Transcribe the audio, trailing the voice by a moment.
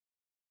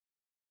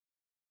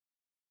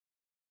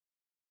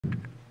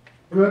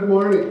Good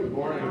morning. Good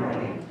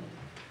morning.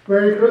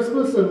 Merry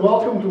Christmas and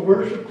welcome to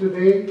worship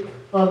today.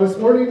 This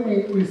morning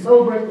we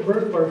celebrate the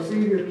birth of our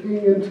Savior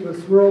King into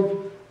this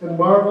world and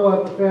marvel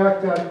at the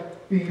fact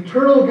that the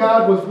eternal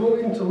God was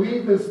willing to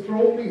leave his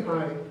throne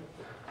behind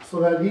so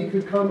that he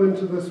could come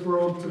into this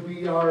world to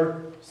be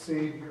our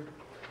Savior.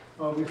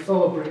 We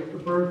celebrate the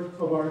birth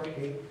of our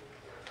King.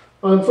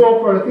 And so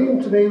for our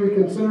theme today, we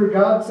consider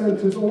God sent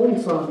his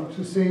own Son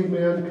to save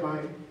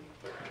mankind.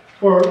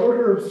 For our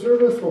order of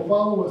service will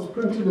follow as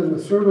printed in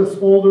the service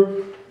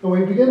folder, and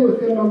we begin with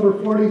hymn number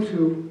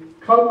 42,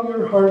 Come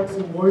Your Hearts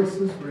and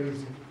Voices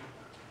Raising.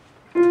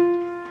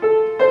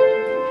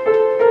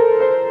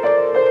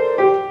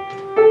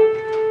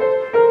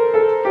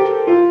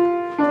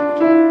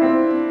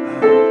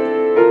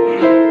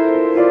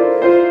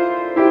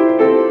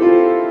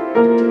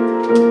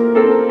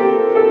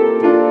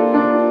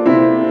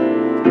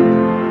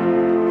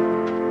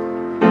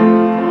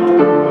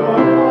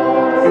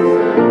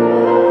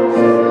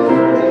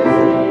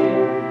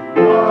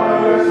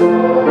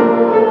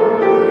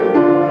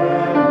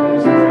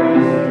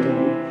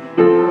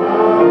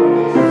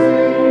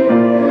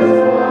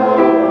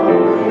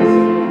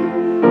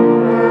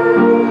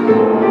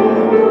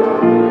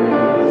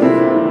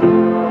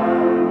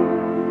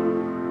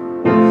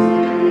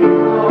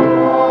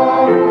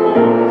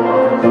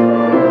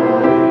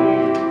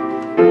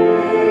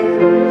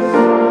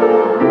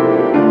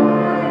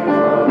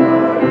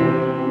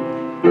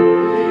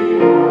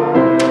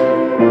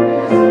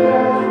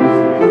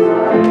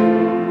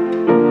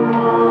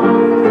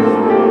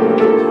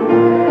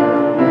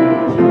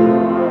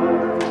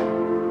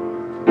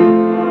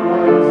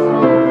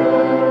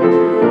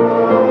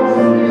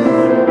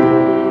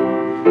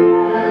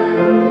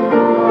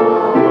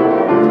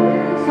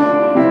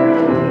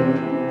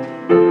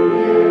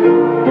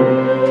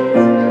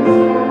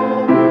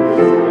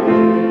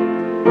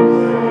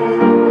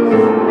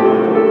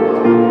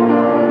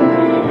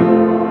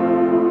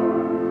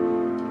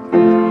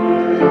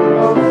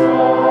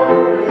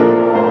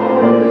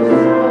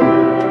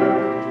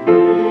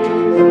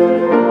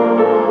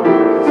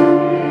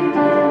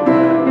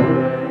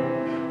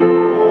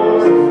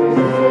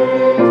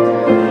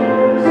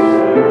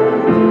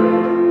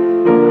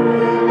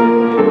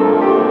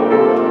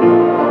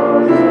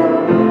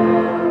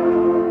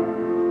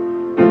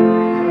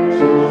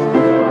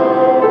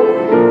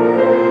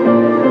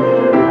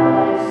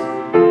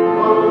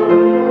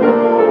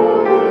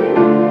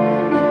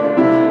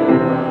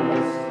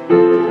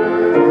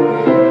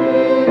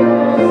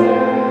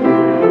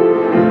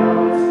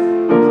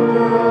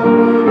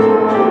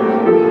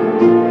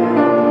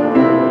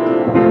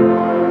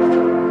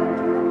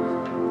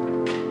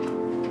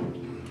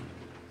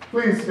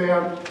 Please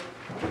stand.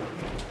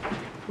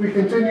 We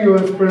continue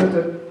as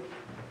printed.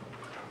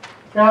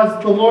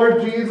 As the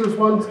Lord Jesus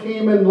once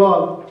came in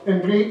love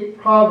and great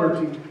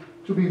poverty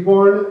to be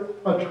born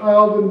a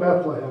child in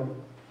Bethlehem,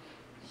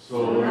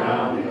 so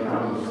now he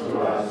comes to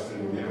us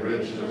in the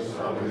richness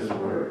of his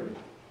word.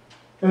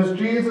 As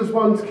Jesus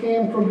once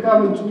came from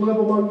heaven to live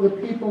among the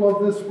people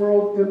of this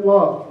world in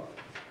love,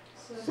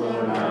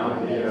 so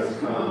now he has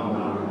come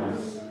among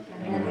us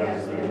and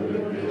has been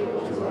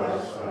revealed to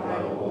us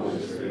by the Holy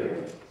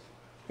Spirit.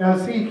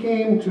 As he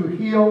came to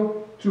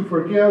heal, to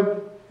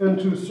forgive, and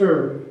to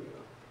serve,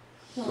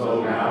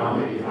 so now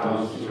he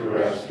comes to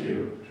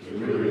rescue, to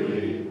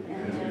relieve,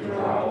 and to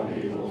draw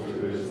people to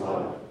his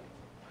love.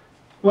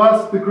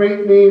 Bless the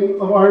great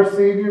name of our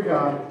Savior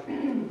God.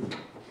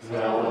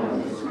 Tell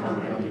him his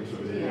coming to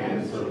the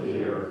ends of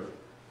the earth.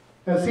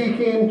 As he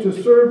came to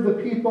serve the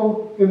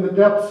people in the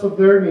depths of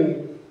their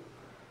need,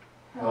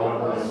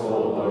 help us,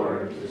 O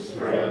Lord, to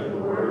spread the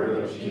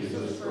word of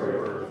Jesus'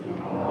 birth in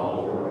all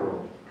the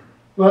world.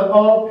 Let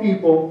all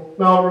people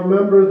now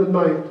remember the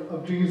night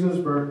of Jesus'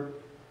 birth.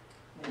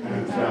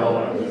 And tell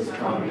of his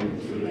coming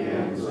to the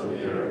ends of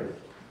the earth.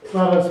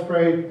 Let us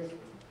pray.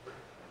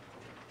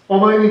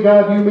 Almighty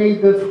God, you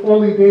made this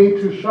holy day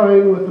to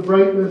shine with the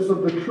brightness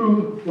of the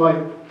true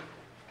light.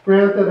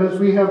 Grant that as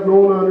we have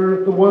known on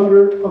earth the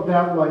wonder of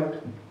that light,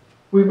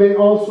 we may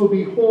also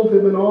behold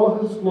him in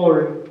all his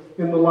glory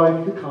in the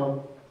life to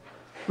come.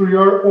 Through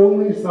your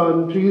only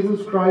Son,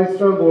 Jesus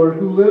Christ our Lord,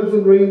 who lives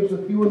and reigns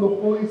with you in the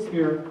Holy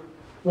Spirit,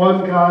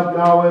 one God,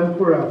 now and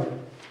forever.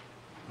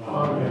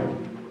 Amen.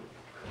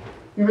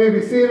 You may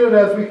be seated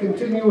as we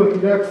continue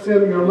with the next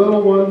hymn, Your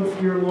Little Ones,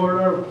 Dear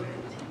Lord, Our Lord.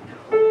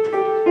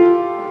 Amen.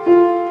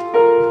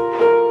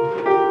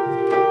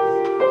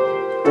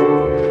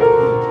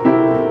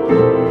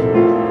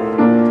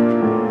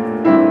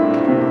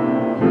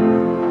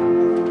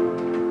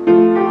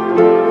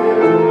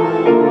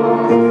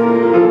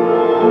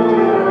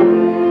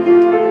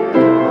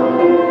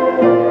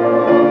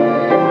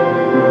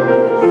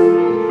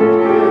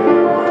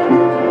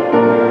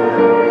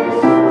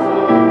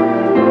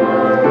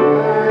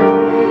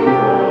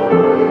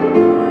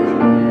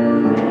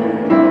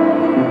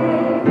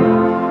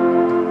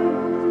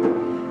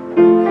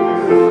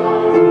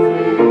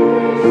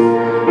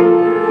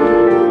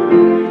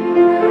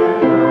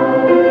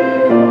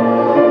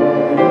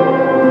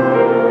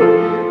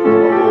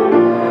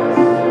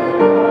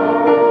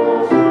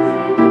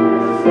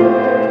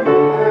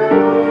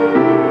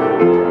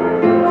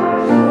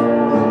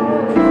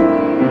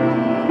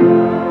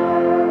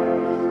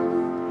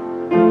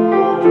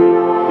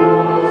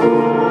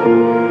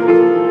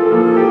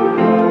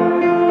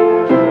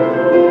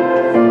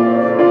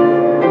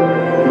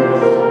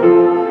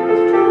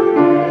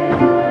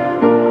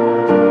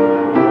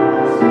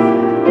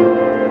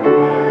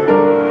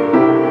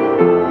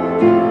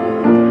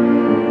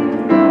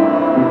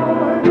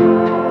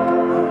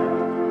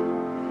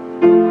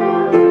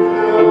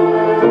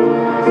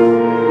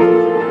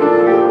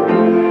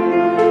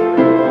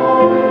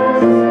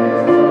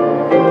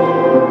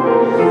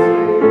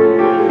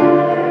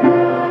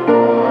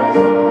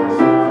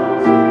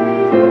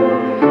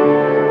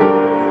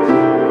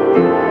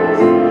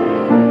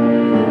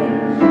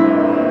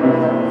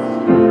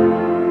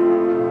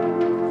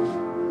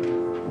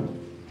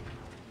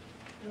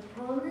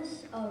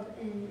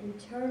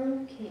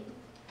 eternal King.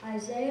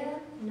 Isaiah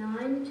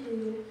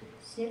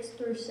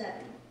 9:2-6-7.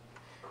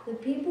 The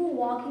people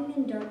walking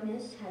in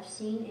darkness have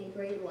seen a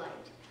great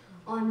light.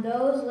 On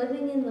those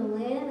living in the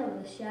land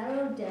of the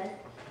shadow of death,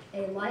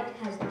 a light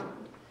has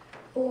dawned.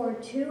 For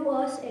to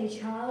us a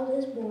child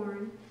is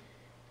born,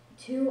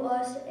 to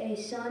us a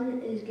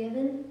son is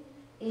given,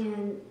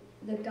 and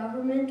the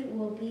government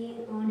will be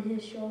on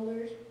his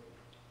shoulders,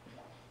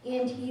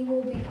 and he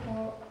will be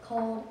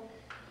called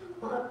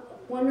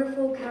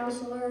Wonderful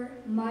Counselor,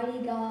 Mighty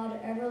God,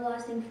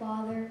 Everlasting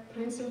Father,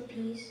 Prince of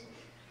Peace.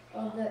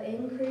 Of the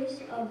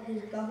increase of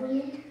his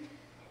government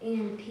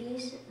and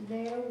peace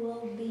there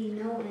will be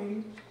no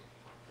end.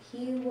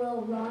 He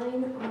will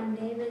reign on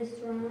David's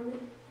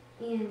throne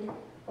and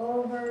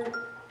over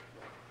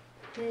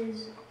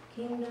his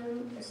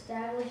kingdom,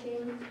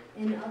 establishing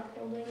and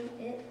upholding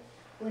it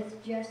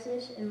with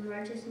justice and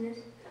righteousness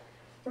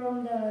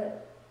from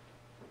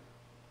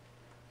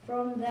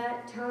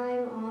that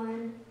time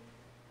on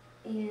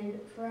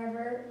and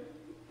forever.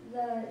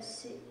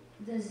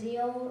 The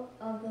zeal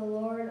of the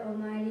Lord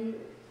Almighty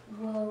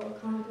will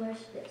accomplish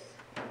this.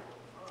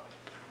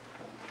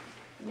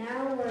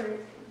 Now we're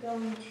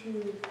going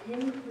to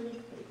hymn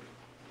 23.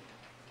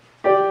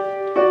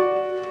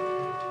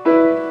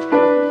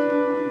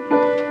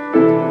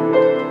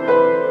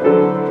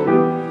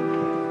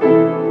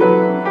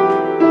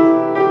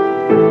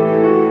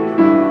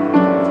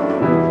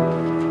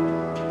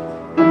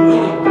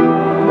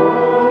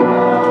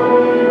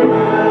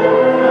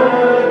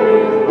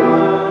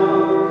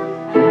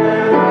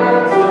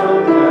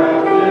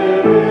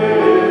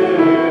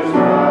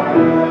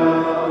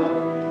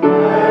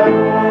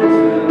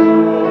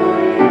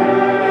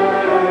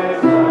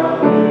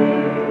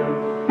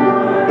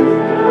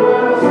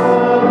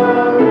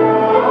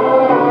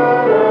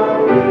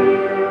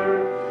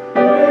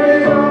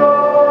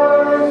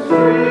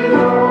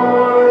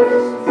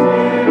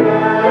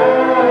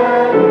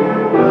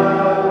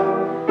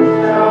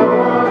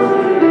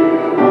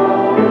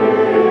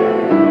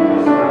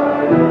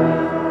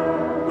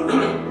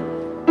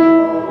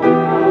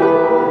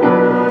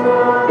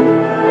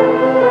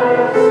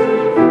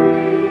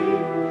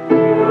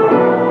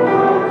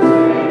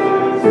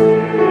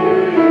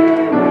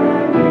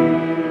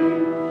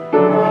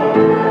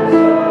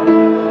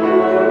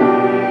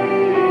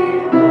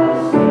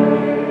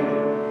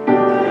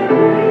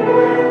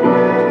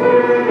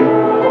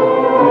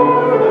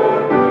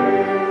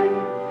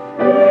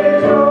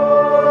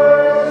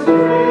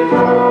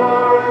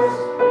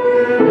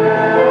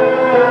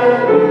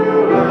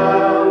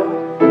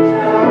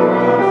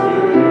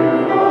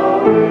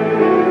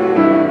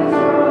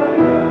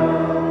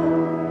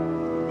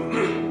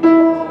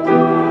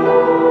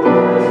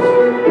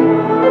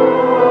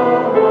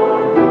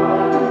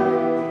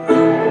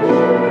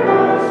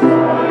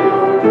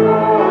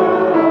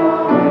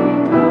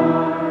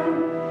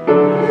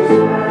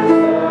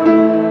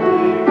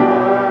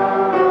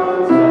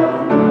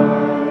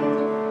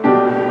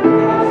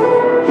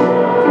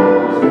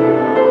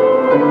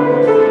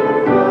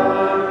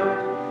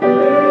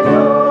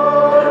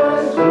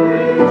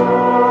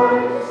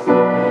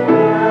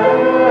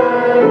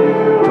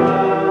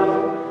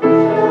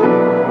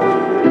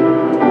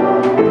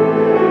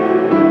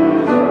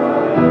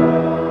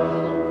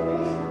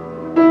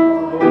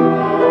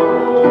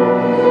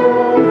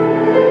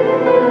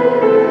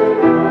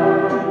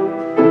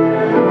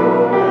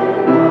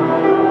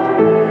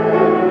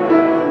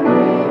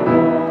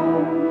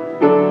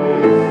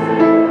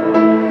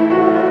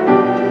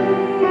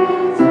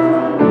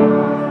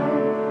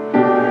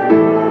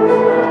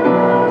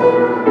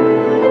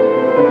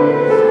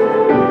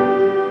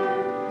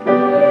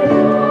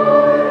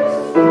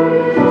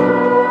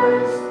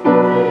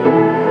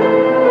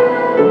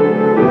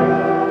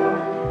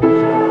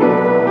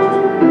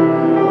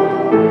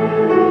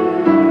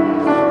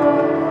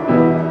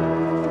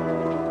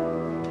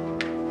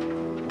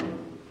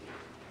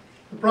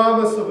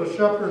 Promise of a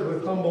shepherd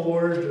with humble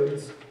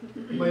origins,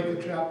 Micah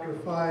chapter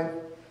 5.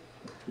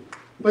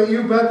 But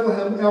you,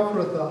 Bethlehem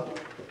Ephrathah,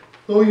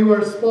 though you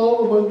are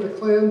small among the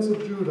clans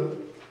of Judah,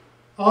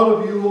 out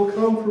of you will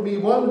come for me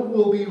one who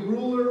will be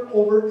ruler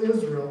over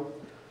Israel,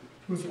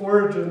 whose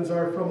origins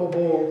are from of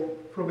old,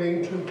 from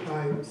ancient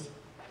times.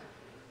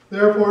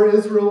 Therefore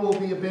Israel will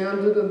be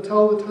abandoned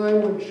until the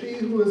time when she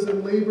who is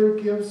in labor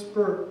gives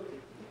birth,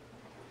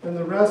 and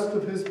the rest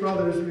of his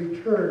brothers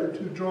return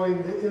to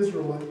join the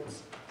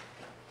Israelites.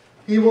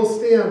 He will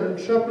stand and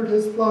shepherd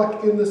his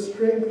flock in the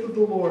strength of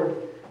the Lord,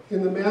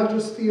 in the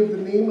majesty of the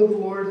name of the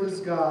Lord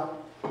his God.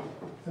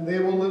 And they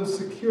will live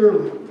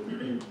securely,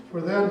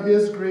 for then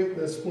his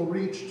greatness will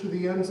reach to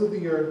the ends of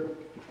the earth,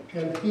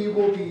 and he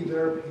will be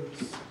their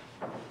peace.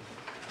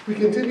 We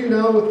continue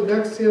now with the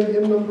next hymn,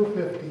 hymn number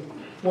 50,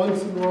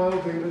 Once in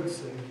Royal David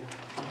Sing.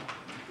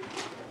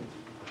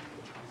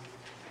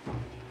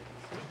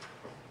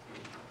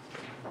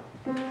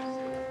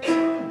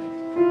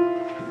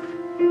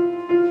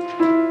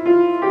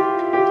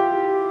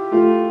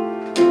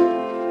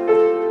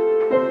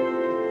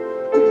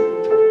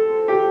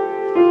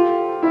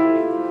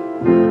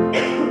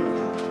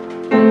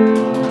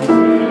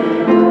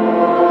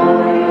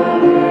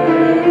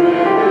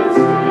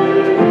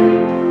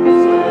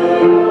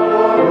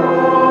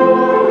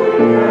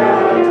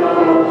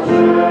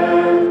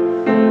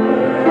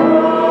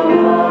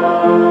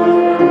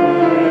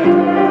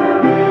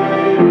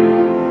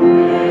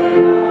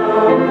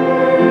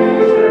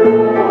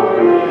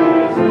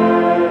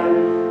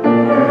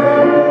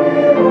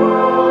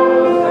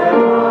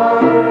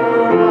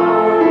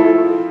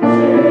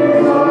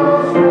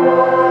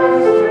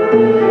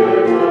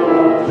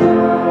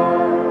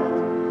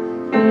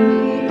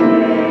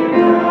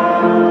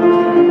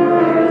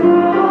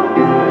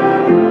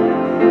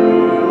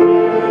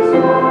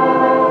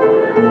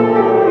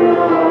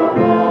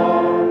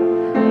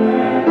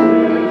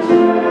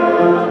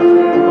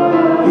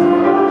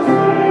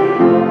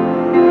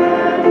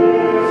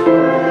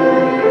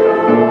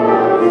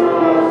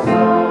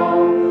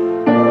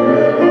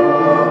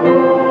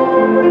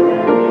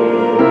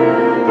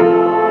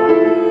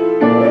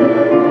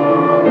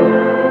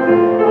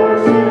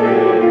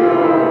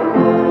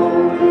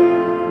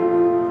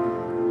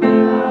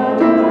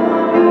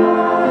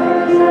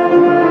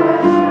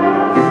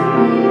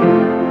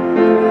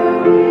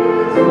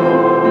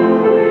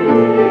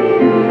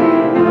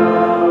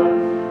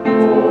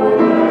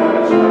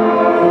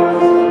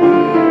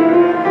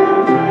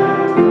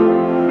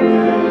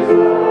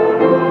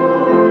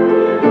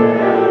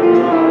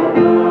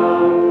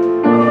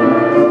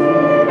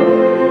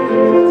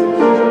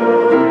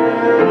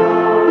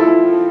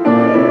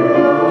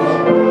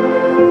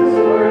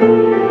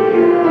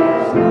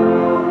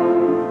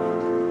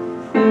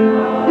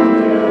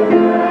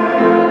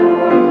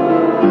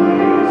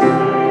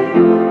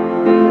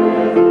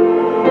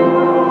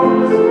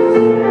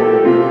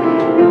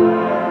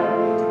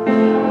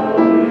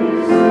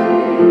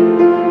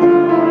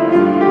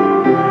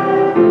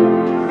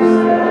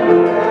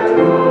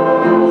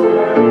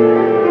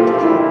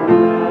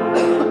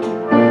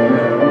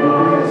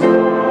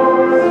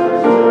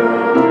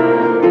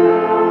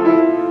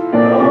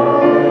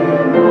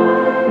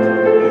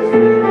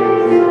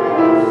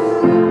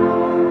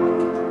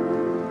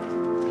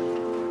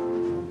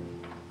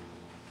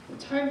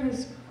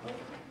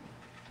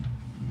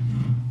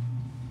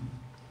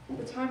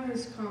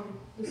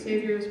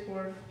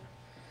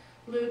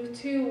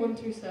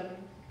 through 7.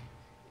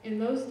 In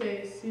those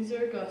days,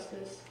 Caesar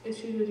Augustus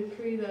issued a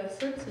decree that a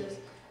census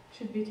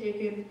should be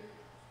taken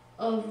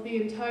of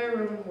the entire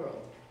Roman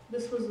world.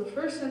 This was the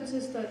first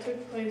census that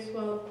took place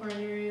while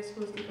Quirinius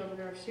was the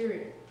governor of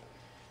Syria.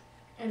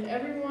 And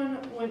everyone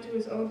went to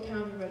his own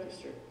town to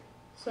register.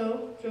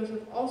 So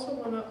Joseph also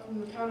went up from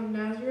the town of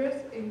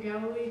Nazareth in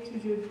Galilee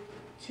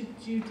to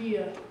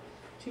Judea,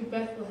 to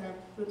Bethlehem,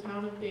 the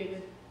town of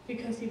David,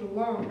 because he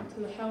belonged to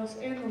the house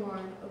and the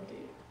line of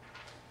David.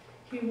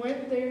 He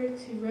went there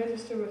to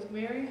register with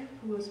Mary,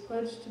 who was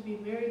pledged to be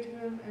married to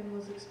him and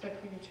was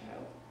expecting a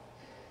child.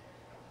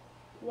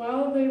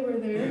 While they were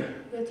there,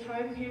 the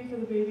time came for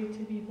the baby to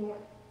be born,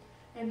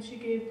 and she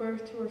gave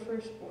birth to her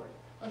firstborn,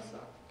 a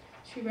son.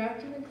 She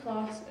wrapped him in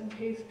cloths and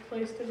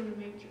placed him in a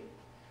manger,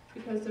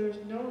 because there was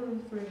no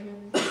room for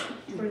them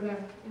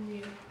in the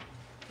inn.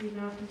 We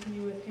now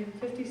continue with hymn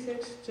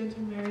 56,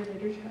 Gentle Mary,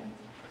 Later Child.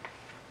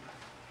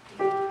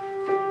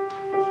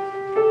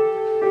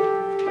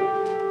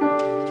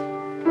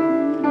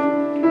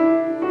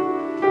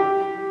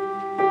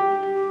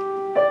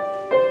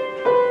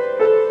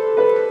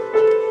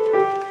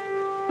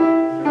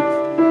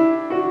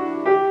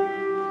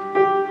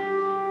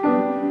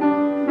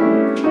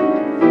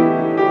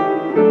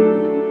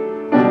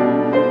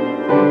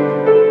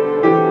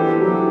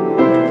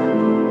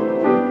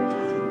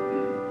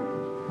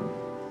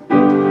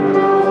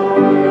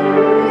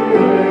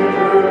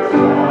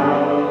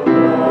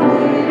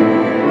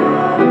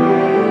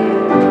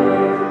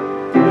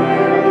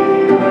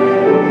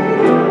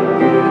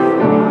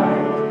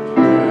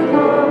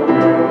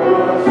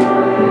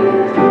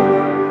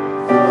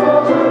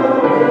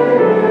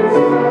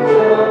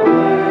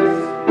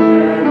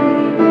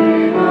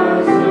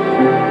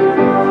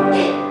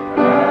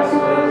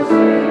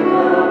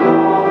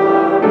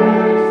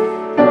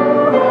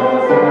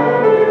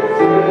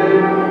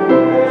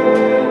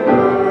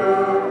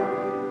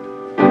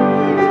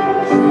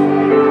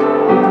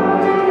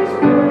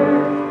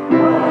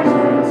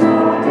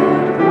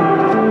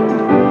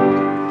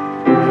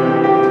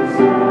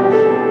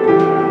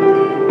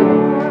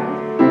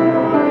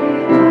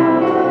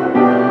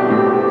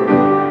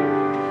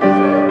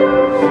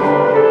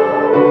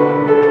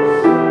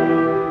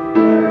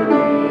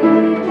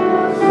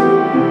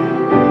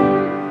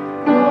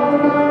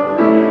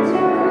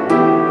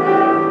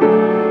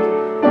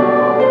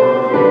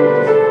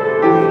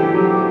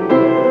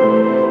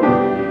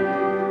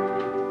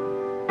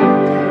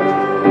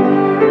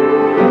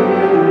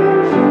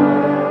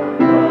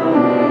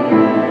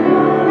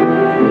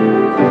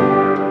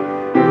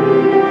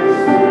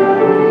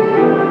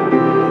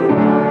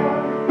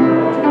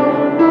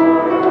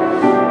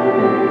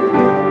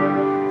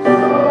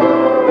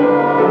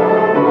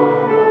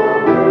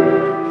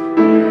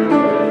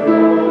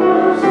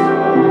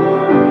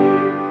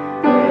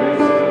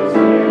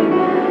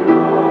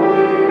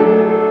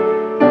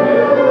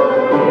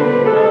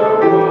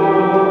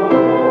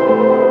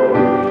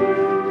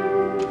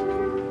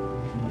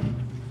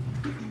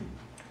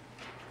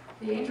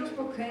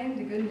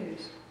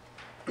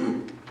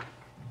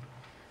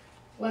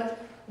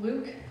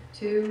 Luke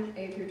 2,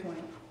 8 through 20.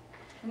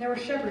 And there were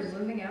shepherds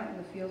living out in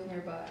the fields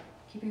nearby,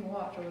 keeping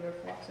watch over their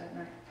flocks at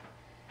night.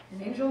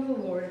 An angel of the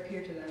Lord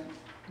appeared to them,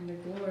 and the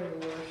glory of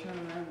the Lord shone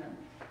around them,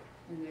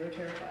 and they were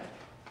terrified.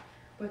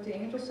 But the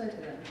angel said to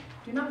them,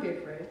 "Do not be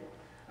afraid.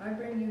 I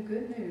bring you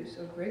good news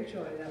of great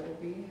joy that will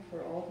be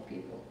for all the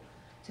people.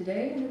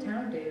 Today in the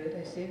town of David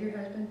a Savior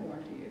has been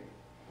born to you.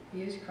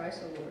 He is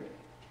Christ the Lord.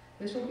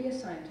 This will be a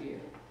sign to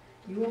you.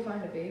 You will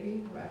find a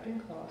baby wrapped in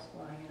cloths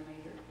lying in a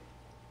manger."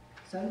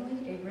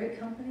 Suddenly a great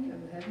company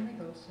of the heavenly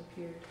hosts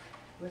appeared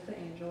with the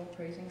angel,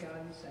 praising God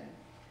and saying,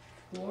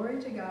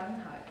 "Glory to God in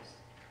the highest,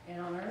 and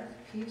on earth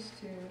peace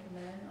to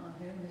men on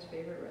whom his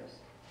favor rests."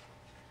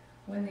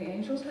 When the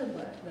angels had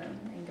left them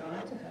and gone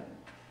into heaven,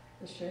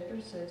 the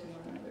shepherds said to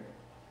one another,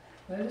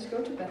 "Let us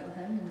go to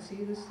Bethlehem and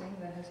see this thing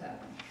that has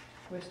happened,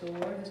 which the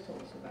Lord has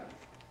told us about."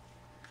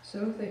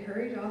 So they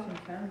hurried off and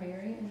found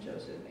Mary and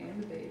Joseph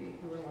and the baby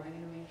who were lying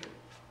in a manger.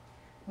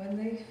 When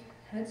they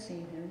had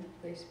seen him,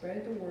 they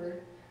spread the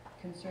word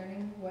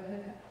concerning what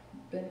had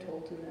been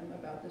told to them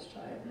about this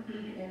child,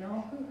 and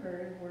all who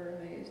heard were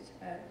amazed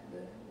at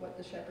what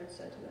the shepherds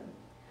said to them.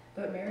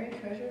 But Mary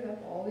treasured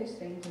up all these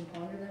things and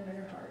pondered them in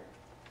her heart.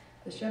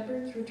 The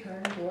shepherds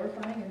returned,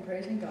 glorifying and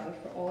praising God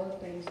for all the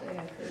things they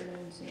had heard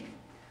and seen,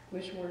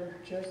 which were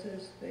just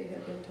as they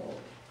had been told.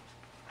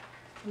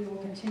 We will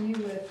continue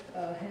with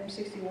hymn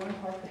 61,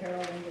 Hark the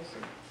Herald Angels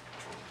Sing.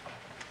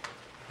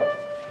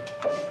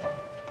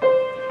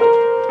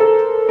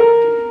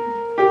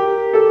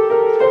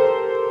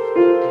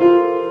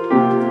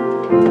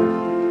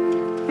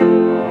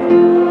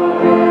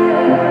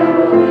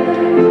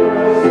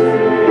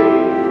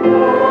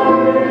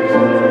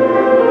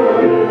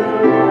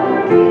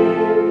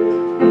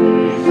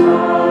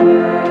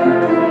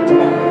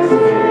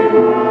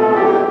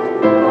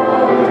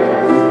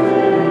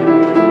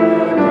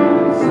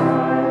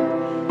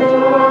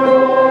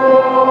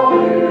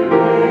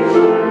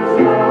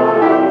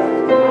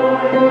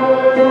 Oh,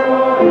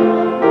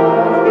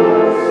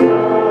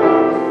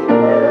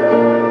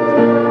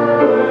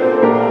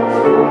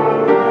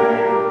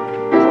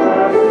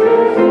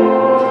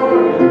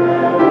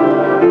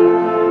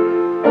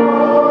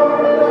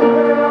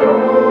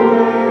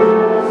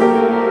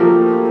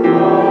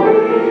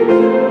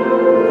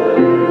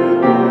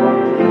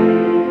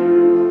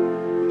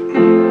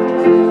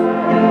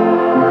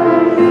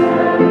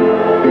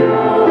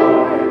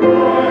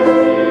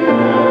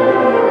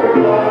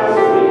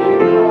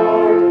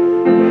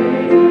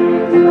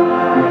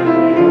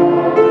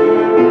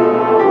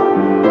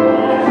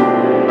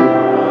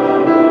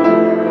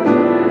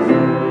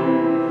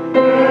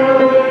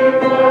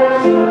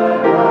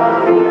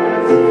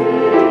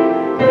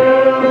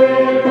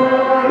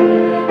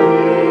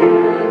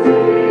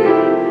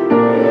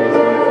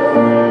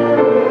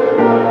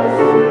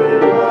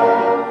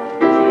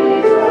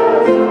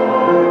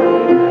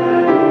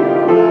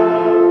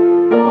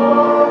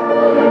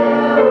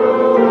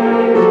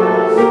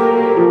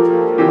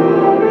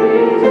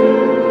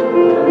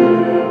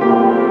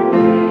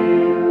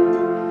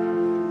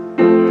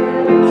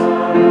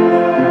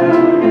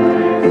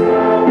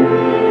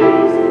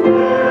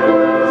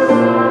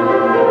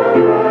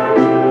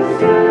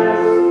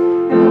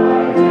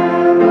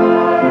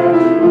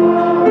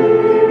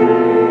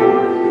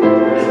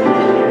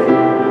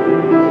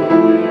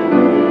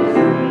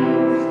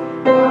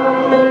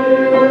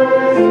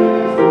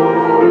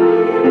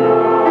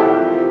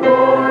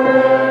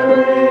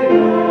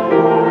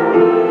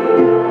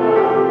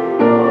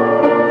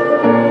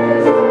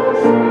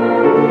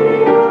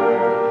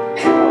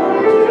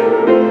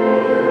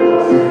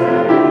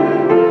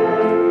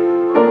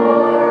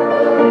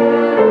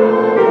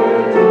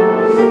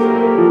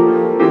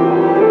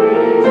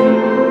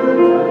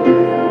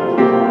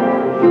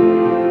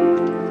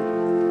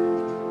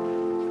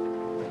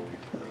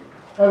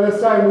 At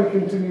this time, we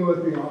continue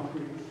with the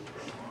offering.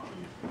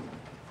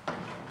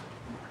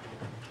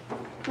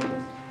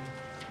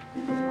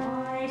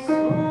 My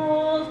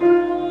soul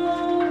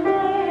proclaims,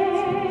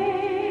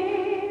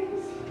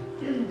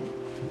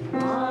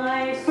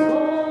 my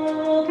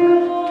soul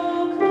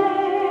proclaims,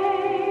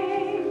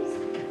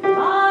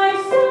 my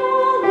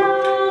soul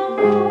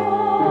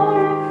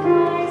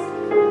glorifies,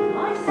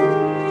 my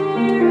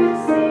spirit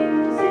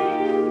sings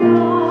in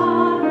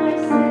God my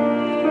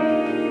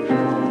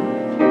Savior,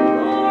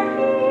 for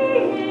He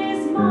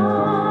is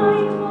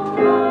mindful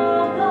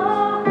of the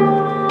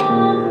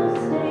humble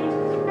state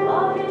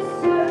of His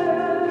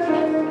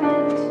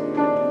servant.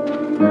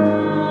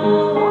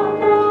 Now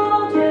on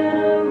all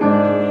generations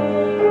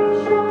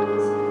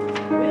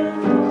will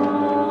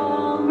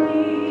call me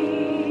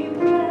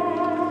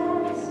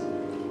blessed.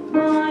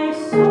 My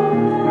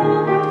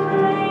soul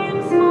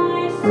proclaims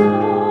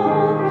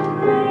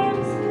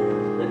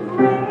the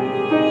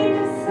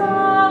greatness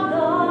of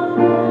the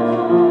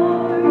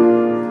Lord.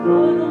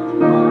 For the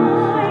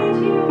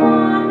mighty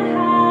one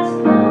has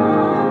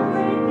done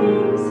great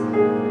things,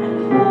 and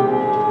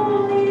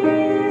holy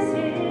is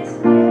His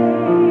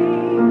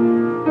name.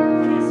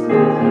 His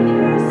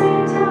mercy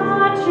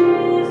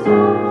touches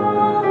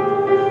all who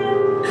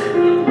live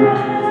in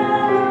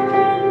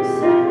reverence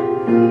and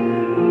fear.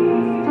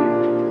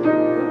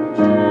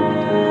 From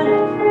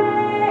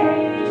generation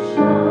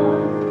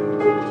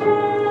to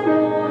generation,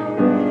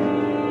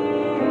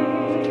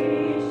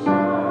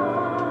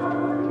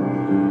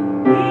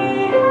 He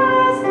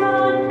has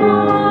done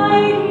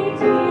mighty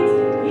deeds.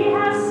 He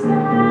has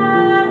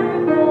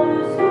scattered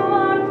those who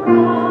are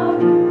proud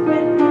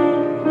within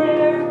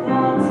their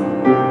thoughts.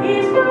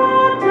 He's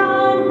brought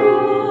down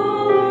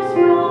rulers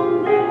from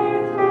their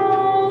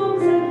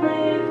thrones and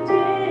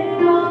lifted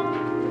up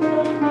the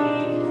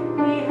meek.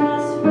 He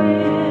has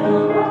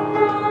filled the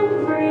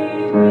hungry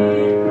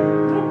with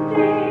good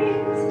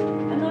things,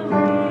 and the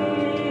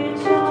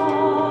rich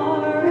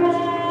are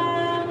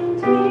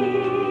empty.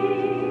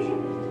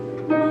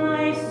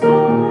 My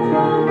soul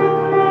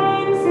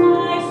proclaims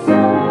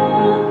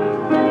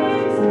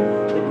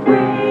the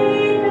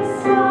greatness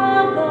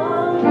of the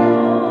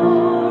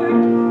Lord,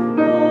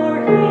 for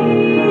He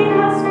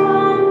has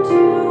come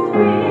to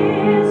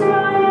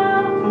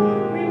Israel,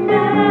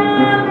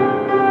 remember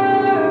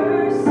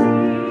mercy.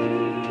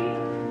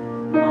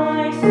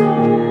 My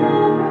soul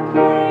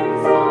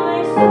proclaims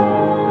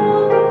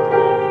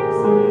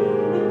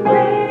the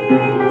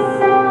greatness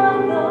of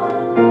the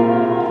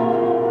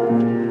Lord,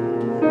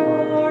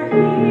 for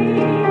He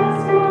has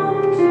come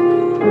to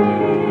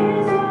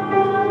Israel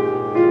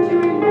to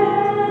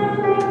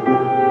remember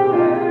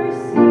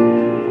mercy.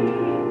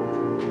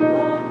 The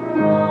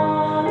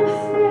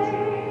promise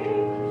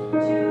made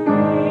to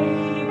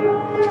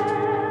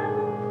Abraham,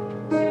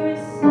 to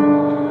his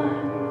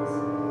sons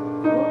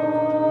forever.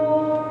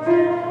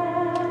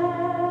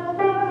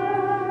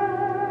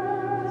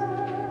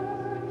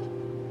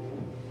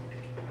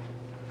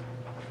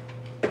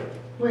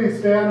 Please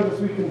stand as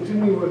we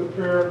continue with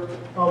prayer.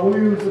 We'll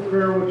use the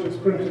prayer which is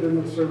printed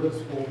in the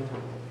service folder.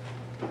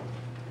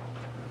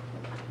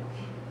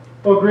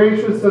 O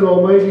gracious and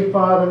almighty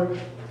Father,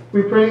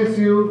 we praise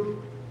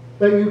you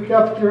that you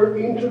kept your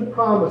ancient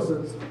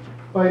promises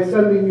by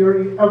sending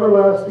your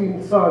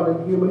everlasting Son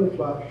in human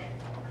flesh.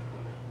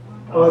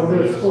 On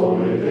this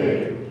holy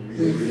day,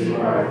 receive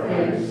our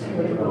thanks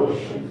and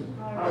devotion,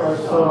 our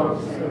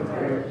songs and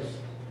prayers.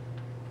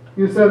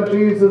 You sent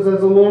Jesus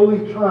as a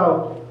lowly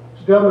child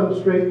to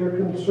demonstrate your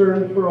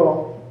concern for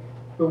all,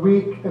 the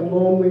weak and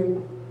lonely,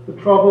 the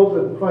troubled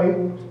and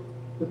frightened,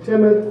 the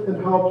timid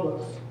and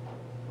helpless.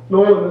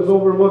 No one is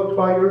overlooked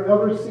by your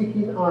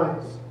ever-seeking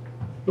eyes.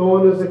 No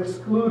one is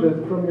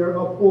excluded from your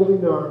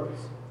upholding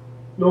arms.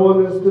 No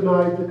one is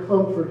denied the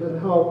comfort and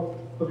help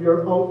of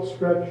your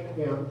outstretched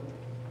hand.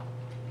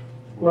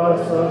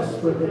 Bless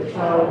us with a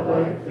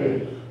childlike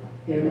faith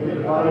in the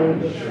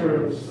divine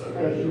assurance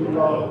that you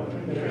love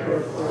and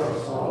care for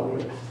us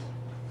always.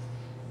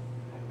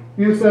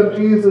 You sent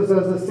Jesus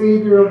as the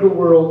Savior of the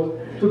world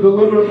to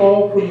deliver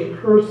all from the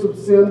curse of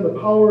sin, the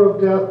power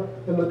of death,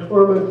 and the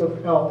torment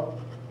of hell.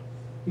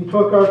 He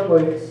took our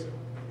place.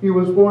 He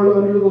was born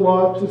under the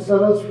law to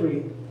set us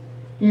free.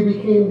 He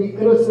became the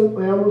innocent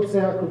Lamb of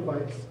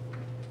sacrifice.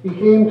 He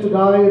came to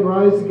die and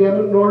rise again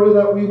in order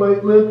that we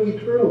might live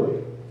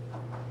eternally.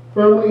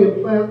 Firmly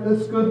implant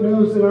this good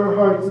news in our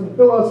hearts and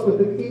fill us with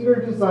an eager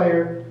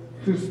desire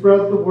to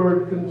spread the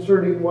word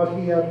concerning what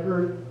we have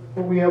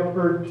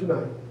heard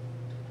tonight.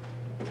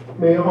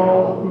 May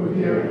all who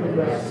hear the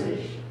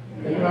message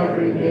in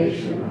every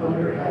nation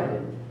under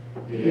heaven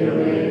be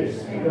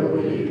amazed and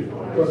believe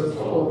what is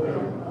told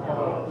them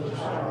about this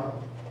child.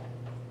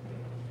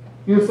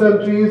 You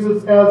sent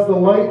Jesus as the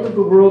light of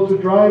the world to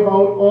drive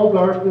out all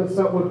darkness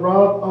that would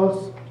rob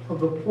us of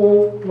the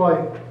full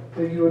life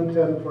that you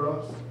intend for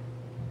us.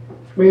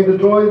 May the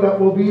joy that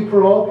will be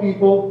for all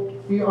people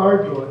be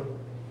our joy.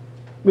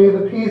 May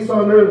the peace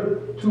on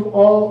earth to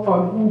all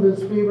on whom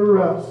his favor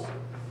rests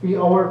be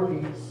our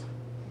peace.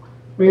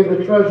 May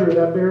the treasure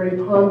that Mary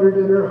pondered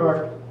in her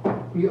heart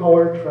be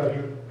our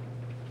treasure.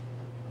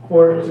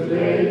 For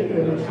today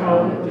in the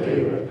town of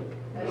David,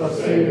 a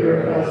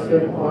Savior has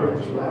been born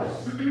to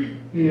us.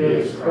 He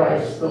is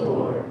Christ the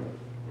Lord.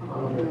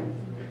 Amen.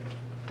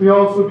 We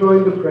also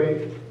join to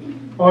pray.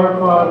 Our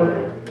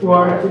Father, who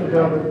art in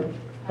heaven,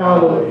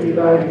 hallowed be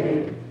thy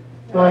name.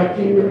 Thy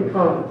kingdom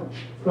come,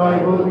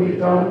 thy will be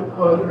done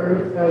on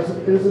earth as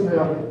it is in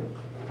heaven.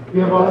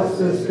 Give us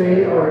this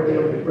day our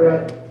daily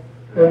bread,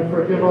 and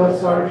forgive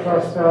us our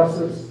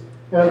trespasses,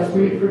 as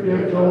we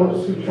forgive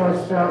those who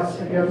trespass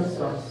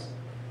against us.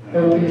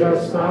 And lead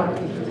us not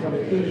into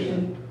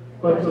temptation,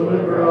 but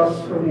deliver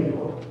us from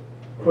evil.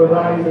 For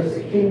thine is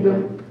the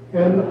kingdom,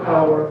 and the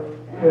power,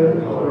 and the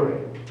glory,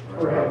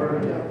 forever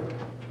and ever.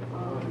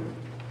 Amen.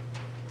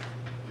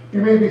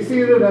 You may be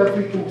seated as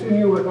we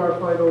continue with our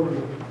final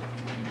reading.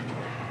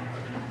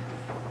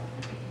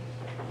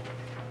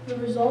 The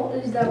result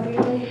is that we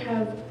may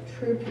have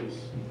true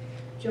peace.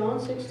 John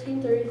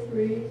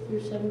 16:33 through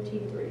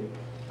 17:3.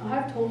 I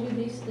have told you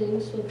these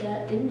things so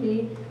that in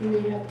me you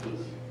may have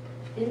peace.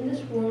 In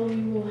this world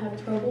you will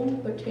have trouble,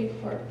 but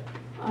take heart.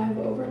 I have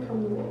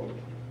overcome the world.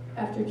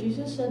 After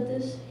Jesus said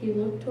this, he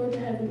looked toward the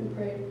heaven and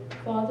prayed,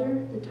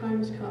 Father, the time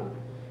has come.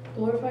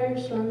 Glorify your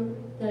Son,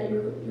 that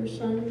your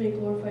Son may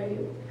glorify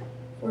you.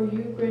 For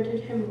you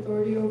granted him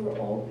authority over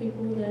all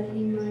people, that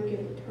he might give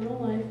eternal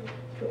life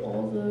to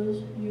all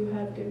those you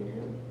have given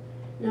him.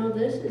 Now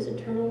this is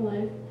eternal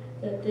life,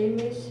 that they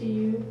may see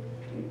you,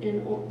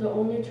 and the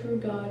only true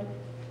God,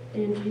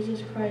 and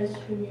Jesus Christ,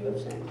 whom you have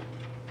sent.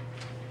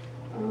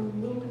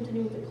 We will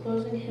continue with the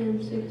closing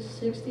hymn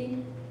 60,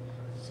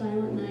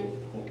 Silent Night.